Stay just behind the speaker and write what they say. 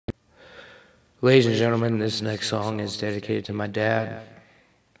Ladies and gentlemen, this next song is dedicated to my dad,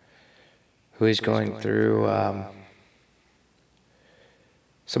 who is going through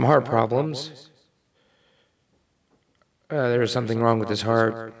some heart problems. There is something wrong with his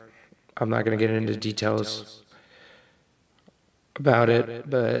heart. I'm not going to get into details about it,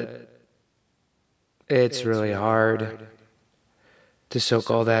 but it's really hard to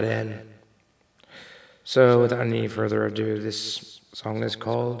soak all that in. So, without any further ado, this song is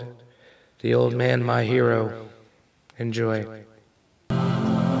called "The Old Man, My Hero." Enjoy.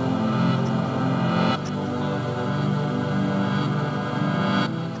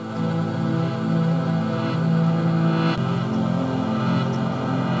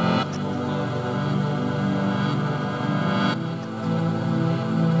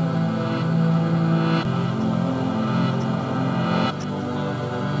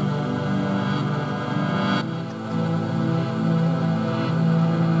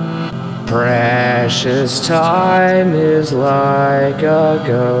 Precious time is like a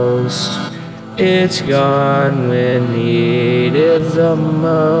ghost. It's gone when needed the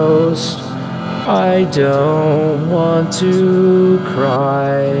most. I don't want to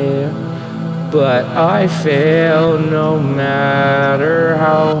cry, but I fail no matter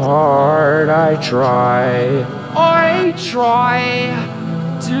how hard I try. I try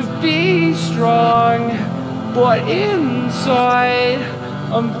to be strong, but inside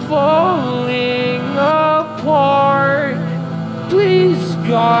I'm falling apart. Please,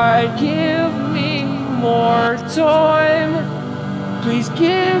 God, give me more time. Please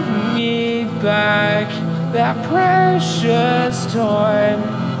give me back that precious time.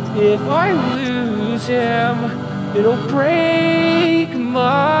 If I lose him, it'll break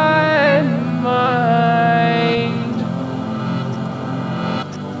my mind.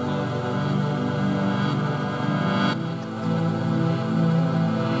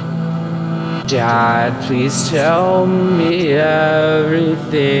 Dad, please tell me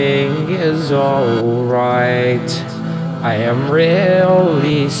everything is alright. I am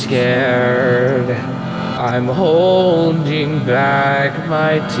really scared. I'm holding back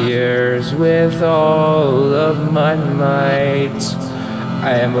my tears with all of my might.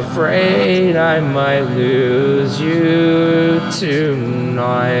 I am afraid I might lose you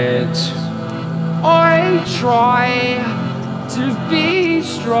tonight. I try to be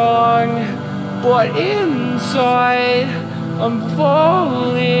strong, but inside I'm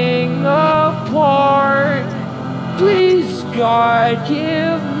falling apart. Please, God,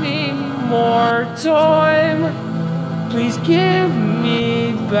 give me more time. Please give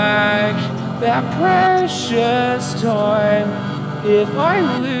me back that precious time. If I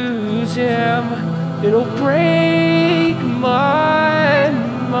lose him, it'll break my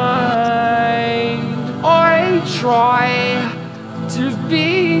mind. I try to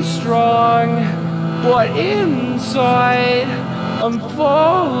be strong, but inside I'm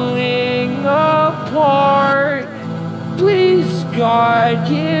falling apart. Please, God,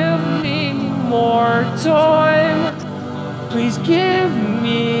 give me more time. Please give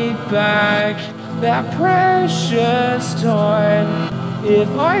me back that precious time. If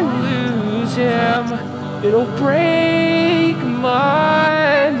I lose him, it'll break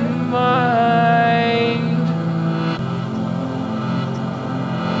my mind.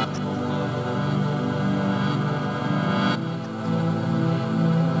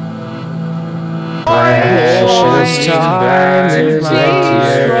 Precious time is